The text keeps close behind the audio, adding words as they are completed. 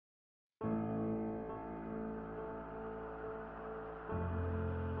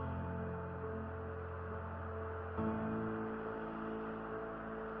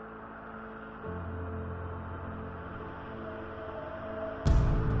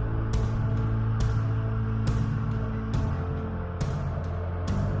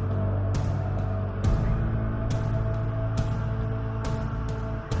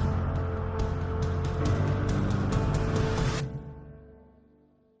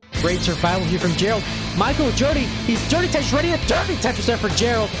Great survival here from Gerald. Michael, dirty. He's dirty Tetris ready. A dirty Tetris there for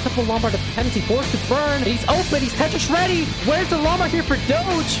Gerald. Triple Lombard dependency forced to burn. And he's open. He's Tetris ready. Where's the Lombard here for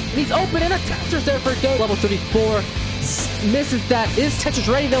Doge? And he's open and a Tetris there for Doge. Level 34. Misses that. Is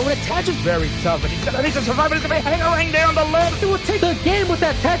Tetris ready though? With a Tetris very tough, and he's gonna need to survive. He's gonna be hanging down the left. He will take the game with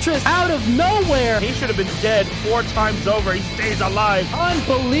that Tetris out of nowhere. He should have been dead 4 times over. He stays alive.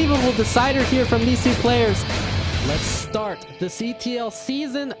 Unbelievable decider here from these two players. Let's start the CTL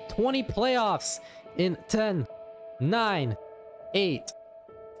Season 20 playoffs in 10, 9, 8,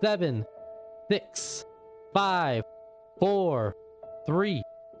 7, 6, 5, 4, 3,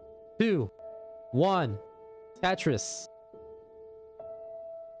 2, 1. Tetris.